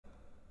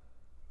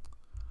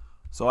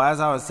So as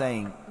I was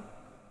saying,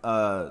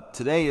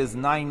 today is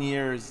 9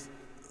 years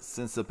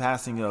since the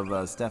passing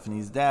of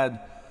Stephanie's dad.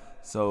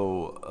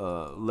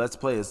 So let's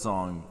play a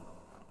song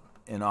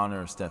in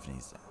honor of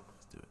Stephanie's dad.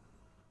 Let's do it.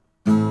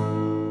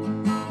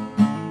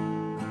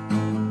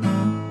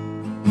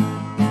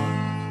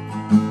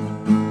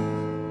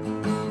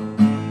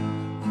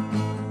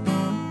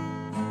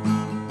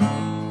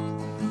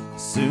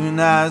 Soon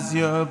as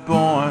you're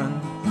born,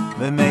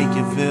 they make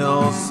you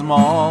feel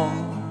small.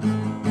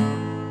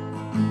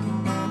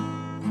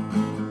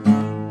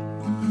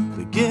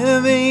 They're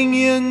giving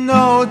you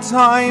no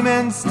time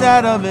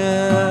instead of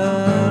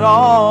it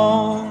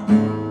all,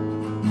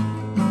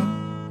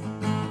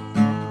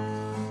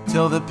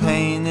 till the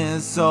pain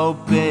is so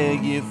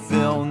big you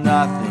feel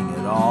nothing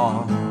at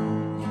all.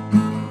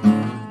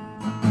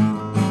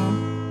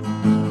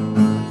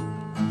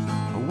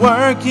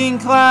 Working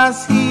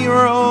class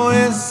hero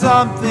is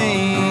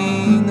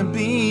something to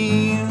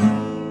be.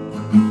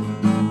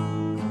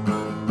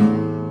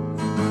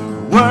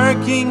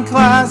 Working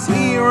class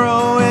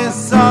hero is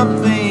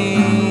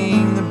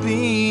something to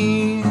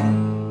be.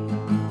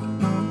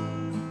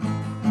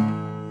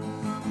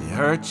 They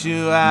hurt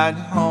you at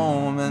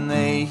home and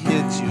they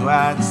hit you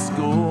at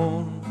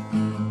school.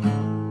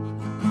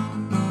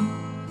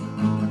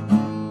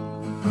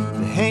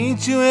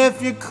 Hate you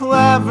if you're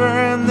clever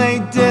and they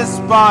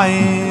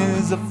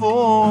despise a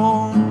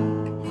fool,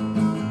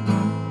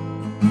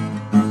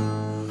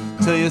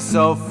 till you're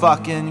so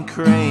fucking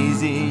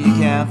crazy you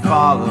can't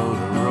follow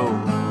the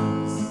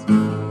rules.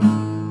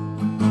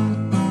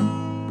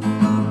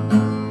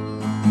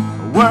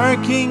 A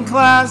working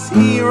class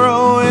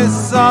hero is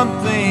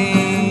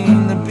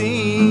something to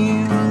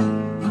be.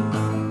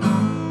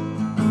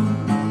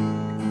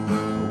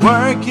 A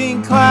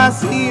working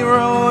class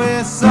hero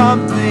is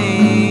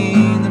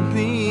something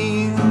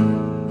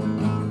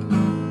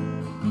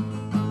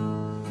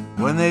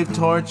when they've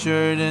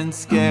tortured and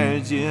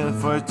scared you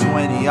for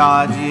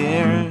 20-odd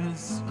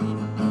years.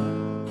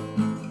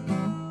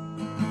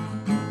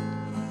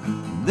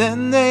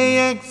 Then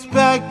they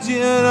expect you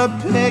to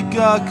pick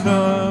a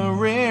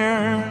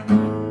career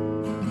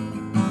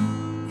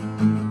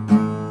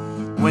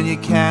when you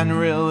can't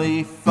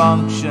really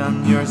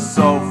function, you're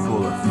so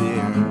full of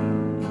fear.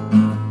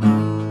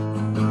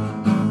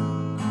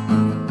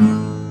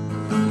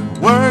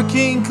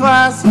 Working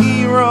class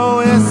hero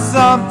is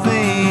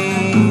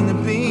something to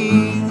be.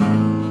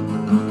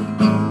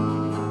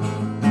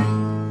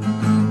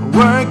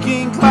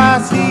 Working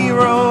class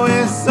hero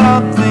is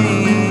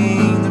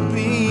something to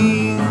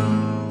be.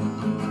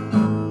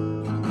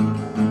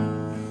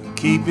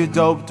 Keep you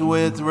doped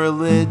with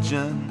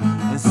religion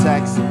and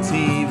sex and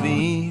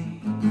TV,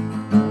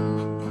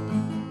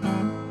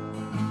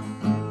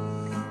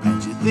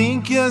 and you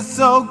think you're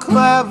so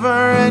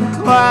clever and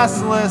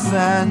classless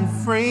and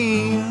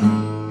free,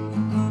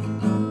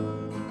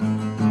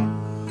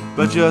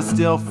 but you're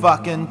still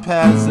fucking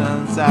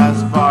peasants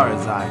as far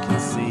as I can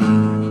see.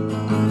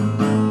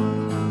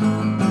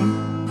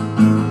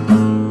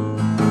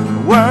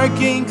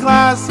 Working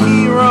class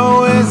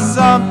hero is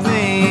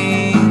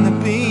something to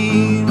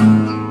be.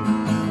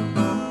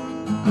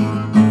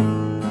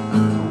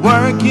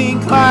 Working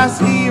class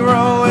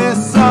hero is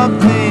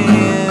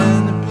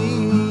something to be.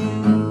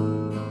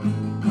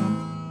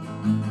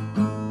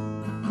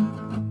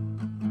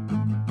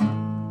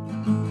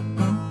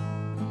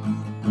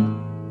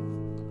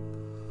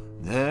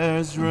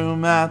 There's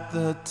room at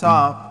the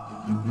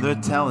top, they're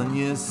telling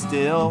you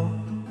still.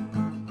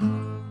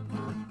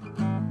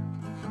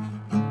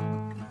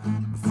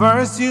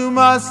 First you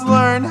must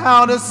learn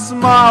how to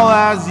smile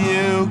as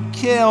you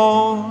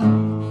kill,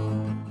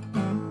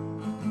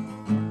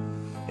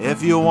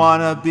 if you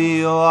wanna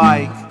be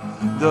like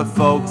the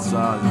folks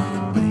on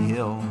the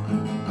hill.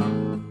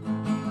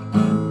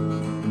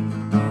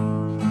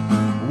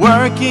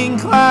 Working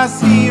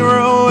class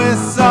hero is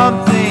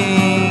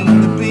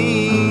something to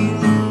be.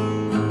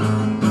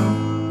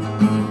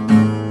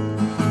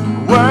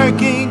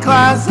 Working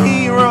class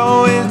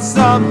hero is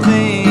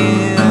something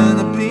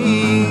to be.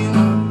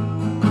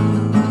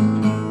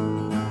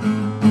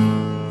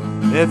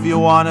 If you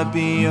wanna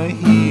be a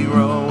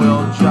hero,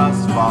 we'll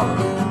just follow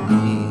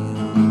me.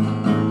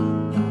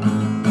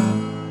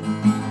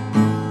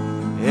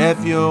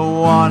 If you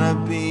wanna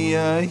be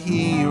a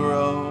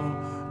hero,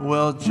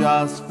 we'll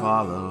just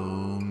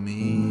follow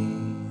me.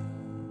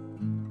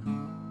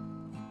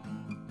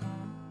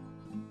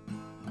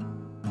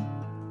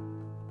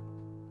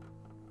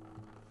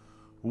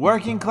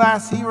 Working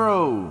Class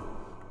Hero,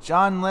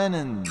 John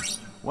Lennon,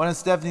 one of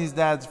Stephanie's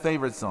dad's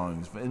favorite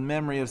songs in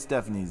memory of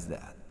Stephanie's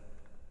dad.